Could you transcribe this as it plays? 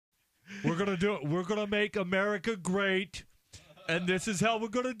We're going to do it. We're going to make America great, and this is how we're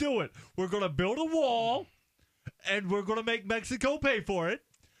going to do it. We're going to build a wall, and we're going to make Mexico pay for it,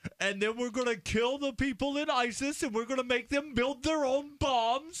 and then we're going to kill the people in ISIS, and we're going to make them build their own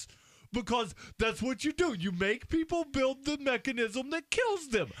bombs, because that's what you do. You make people build the mechanism that kills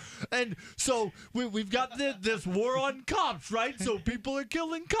them. And so we've got this war on cops, right? So people are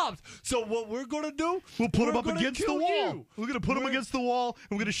killing cops. So what we're going to do, we'll put them up against the wall. We're going to put them against the wall,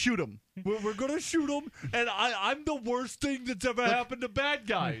 and we're going to shoot them. We're going to shoot them, and I'm the worst thing that's ever happened to bad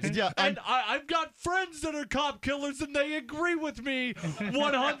guys. Yeah, and I've got friends that are cop killers, and they agree with me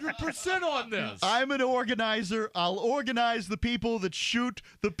 100% on this. I'm an organizer. I'll organize the people that shoot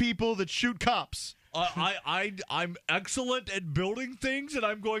cops. I'm excellent at building things, and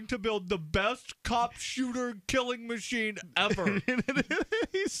I'm going to build the best cop shooter killing machine ever.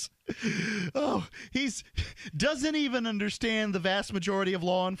 He doesn't even understand the vast majority of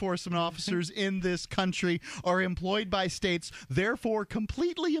law enforcement officers in this country are employed by states, therefore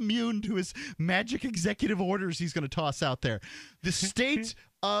completely immune to his magic executive orders he's going to toss out there. The state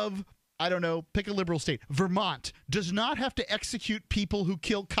of, I don't know, pick a liberal state, Vermont, does not have to execute people who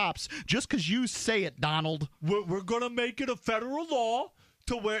kill cops just because you say it, Donald. We're going to make it a federal law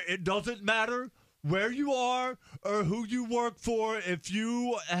to where it doesn't matter where you are or who you work for. If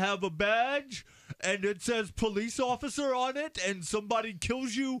you have a badge and it says police officer on it and somebody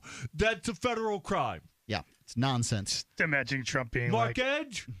kills you, that's a federal crime. Yeah, it's nonsense. Imagine Trump being Mark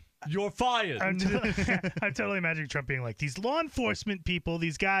Edge, you're fired. I'm totally imagining Trump being like, these law enforcement people,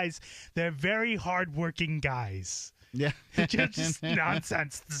 these guys, they're very hardworking guys. Yeah. just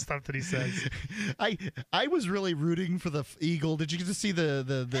nonsense, the stuff that he says. I was really rooting for the eagle. Did you get to see the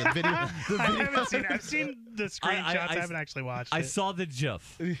video? I haven't seen it. I've seen the screenshots. I haven't actually watched it. I saw the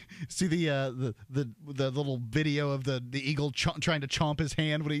GIF. See the little video of the eagle trying to chomp his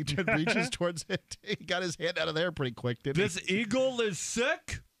hand when he reaches towards it. He got his hand out of there pretty quick, didn't he? This eagle is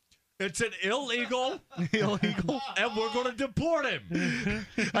sick. It's an illegal. Illegal. And we're going to deport him.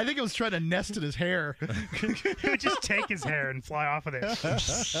 I think it was trying to nest in his hair. He would just take his hair and fly off with it.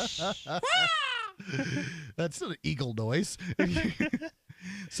 That's an eagle noise.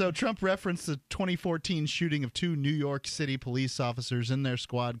 So Trump referenced the 2014 shooting of 2 New York City police officers in their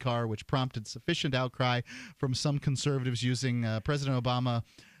squad car, which prompted sufficient outcry from some conservatives accusing President Obama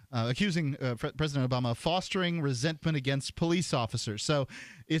of fostering resentment against police officers. So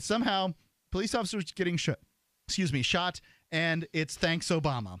it's somehow police officers getting shot, and it's thanks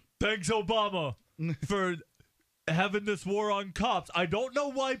Obama. Thanks, Obama, for having this war on cops. I don't know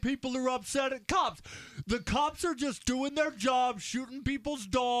why people are upset at cops. The cops are just doing their job, shooting people's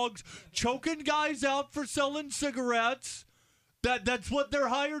dogs, choking guys out for selling cigarettes. That's what they're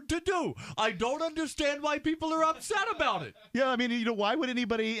hired to do. I don't understand why people are upset about it. Yeah, I mean, why would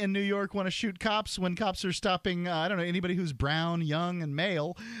anybody in New York want to shoot cops when cops are stopping, anybody who's brown, young, and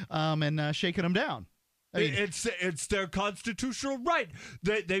male, and shaking them down? I mean, it's their constitutional right.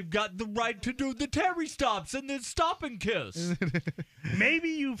 They've got the right to do the Terry stops and the stop and kiss. Maybe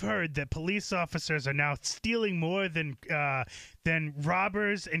you've heard that police officers are now stealing more than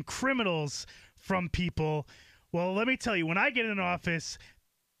robbers and criminals from people. Well, let me tell you, when I get in office,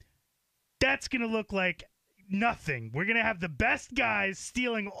 that's going to look like nothing. We're going to have the best guys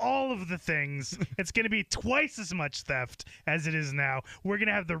stealing all of the things. It's going to be twice as much theft as it is now. We're going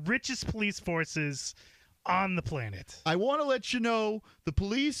to have the richest police forces on the planet. I want to let you know, the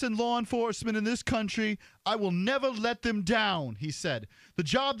police and law enforcement in this country, I will never let them down, he said. The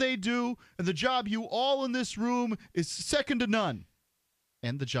job they do and the job you all in this room is second to none.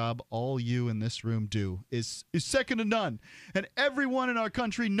 And the job all you in this room do is second to none. And everyone in our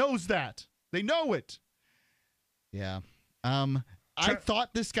country knows that. They know it. Yeah. I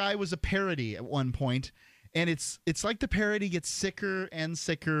thought this guy was a parody at one point, and it's like the parody gets sicker and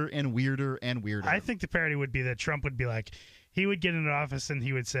sicker and weirder and weirder. I think the parody would be that Trump would be like, he would get into office and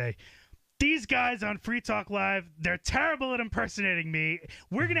he would say, these guys on Free Talk Live, they're terrible at impersonating me.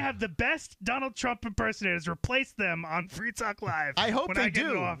 We're going to have the best Donald Trump impersonators replace them on Free Talk Live. I hope they get do.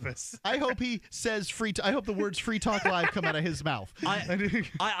 into office. I hope he says I hope the words Free Talk Live come out of his mouth.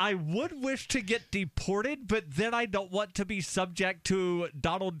 I would wish to get deported, but then I don't want to be subject to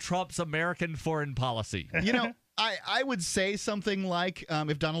Donald Trump's American foreign policy. I would say something like,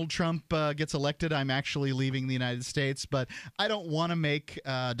 if Donald Trump gets elected, I'm actually leaving the United States. But I don't want to make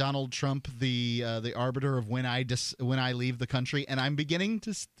Donald Trump the arbiter of when I leave the country. And I'm beginning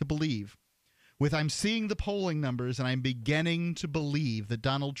to believe, I'm seeing the polling numbers, and I'm beginning to believe that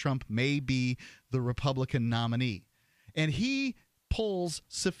Donald Trump may be the Republican nominee. And he polls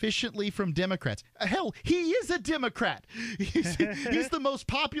sufficiently from Democrats. Hell, he is a Democrat. He's the most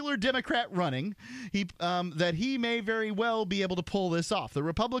popular Democrat running. That he may very well be able to pull this off. The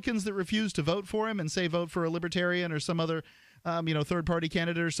Republicans that refuse to vote for him and say vote for a libertarian or some other third-party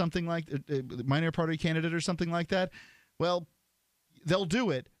candidate or something like minor party candidate or something like that, well, they'll do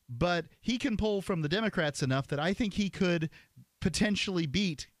it, but he can pull from the Democrats enough that I think he could potentially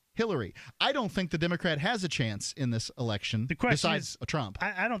beat Hillary. I don't think the Democrat has a chance in this election. The question besides is, Trump.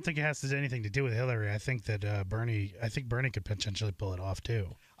 I don't think it has anything to do with Hillary. I think that Bernie could potentially pull it off too.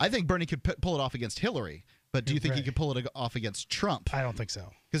 I think Bernie could pull it off against Hillary, but do you think he could pull it off against Trump? I don't think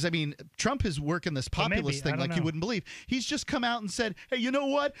so. Because, I mean, Trump is working this populist thing like you wouldn't believe. He's just come out and said, hey, you know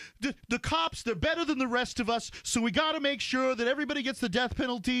what? The cops, they're better than the rest of us, so we got to make sure that everybody gets the death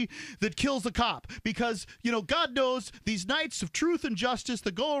penalty that kills a cop. Because, God knows these knights of truth and justice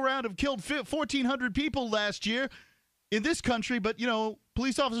that go around have killed 1,400 people last year in this country, but,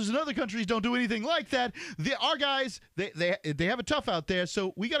 police officers in other countries don't do anything like that. Our guys, they have it tough out there,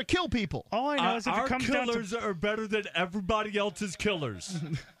 so we got to kill people. All I know is if it comes down to... Our killers are better than everybody else's killers.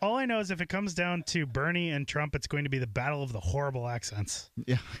 All I know is if it comes down to Bernie and Trump, it's going to be the battle of the horrible accents.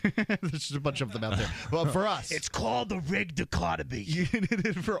 Yeah, there's just a bunch of them out there. Well, for us... It's called the rigged economy.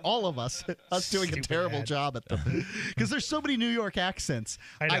 For all of us doing a terrible job at them. Because there's so many New York accents.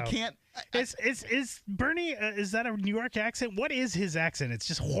 I can't... Is Bernie, is that a New York accent? What is his accent? It's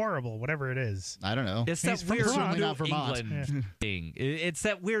just horrible, whatever it is. I don't know. It's that weird New England thing. It's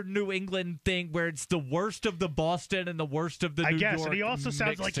that weird New England thing where it's the worst of the Boston and the worst of the New York. I guess, and he also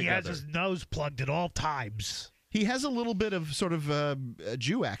sounds like together. He has his nose plugged at all times. He has a little bit of sort of a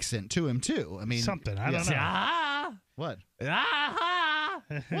Jew accent to him, too. I mean, something. I don't know. Ah, what? Ah,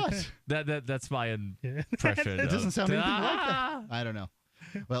 what? That's my impression. It doesn't sound anything like that. I don't know.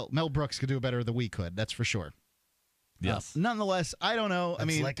 Well, Mel Brooks could do it better than we could. That's for sure. Yes. Nonetheless, I don't know.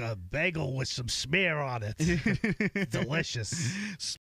 It's like a bagel with some smear on it. Delicious.